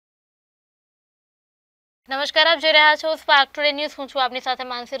નમસ્કાર, આપ જોઈ રહ્યા છો સ્પાર્ક ટુડે ન્યૂઝ। હું છું આપની સાથે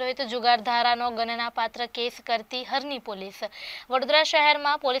માનસી રોહિત। જુગાર ધારાનો ગણનાપાત્ર કેસ કરતી હરની પોલીસ। વડોદરા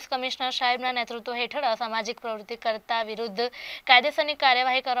શહેરમાં પોલીસ કમિશનર સાહેબના નેતૃત્વ હેઠળ અસામાજિક પ્રવૃત્તિ કરતા વિરુદ્ધ કાયદેસરની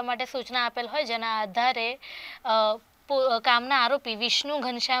કાર્યવાહી કરવા માટે સૂચના આપેલ હોય, જેના આધારે કામના આરોપી વિષ્ણુ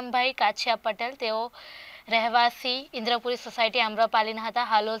ઘનશ્યામભાઈ કાછિયા પટેલ, તેઓ રહેવાસી ઇન્દ્રપુરી સોસાયટી આમ્રપાલીના હતા,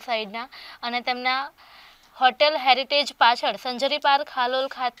 હાલોલ સાઈડના, અને તેમના હોટેલ હેરિટેજ પાછળ સંજરી પાર્ક હાલોલ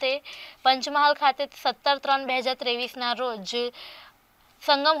ખાતે પંચમહાલ ખાતે 17/3/2023ના રોજ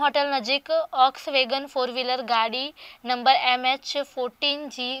સંગમ હોટેલ નજીક ઓક્સ વેગન 4વ્હીલર ગાડી નંબર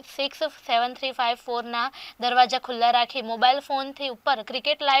MH14G67354ના દરવાજા ખુલ્લા રાખી મોબાઈલ ફોનથી ઉપર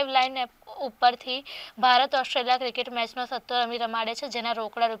ક્રિકેટ લાઈવ લાઈન ઉપરથી ભારત ઓસ્ટ્રેલિયા ક્રિકેટ મેચનો સટ્ટો રમાડે છે, જેના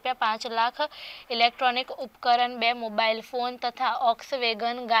રોકડા ₹5 લાખ, ઇલેક્ટ્રોનિક ઉપકરણ 2 મોબાઈલ ફોન તથા ઓક્સ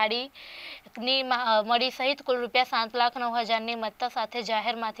વેગન ગાડીની મળી સહિત કુલ ₹7,09,000ની મત્તા સાથે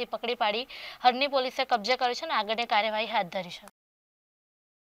જાહેરમાંથી પકડી પાડી હરની પોલીસે કબજે કર્યો છે અને આગળની કાર્યવાહી હાથ ધરી છે।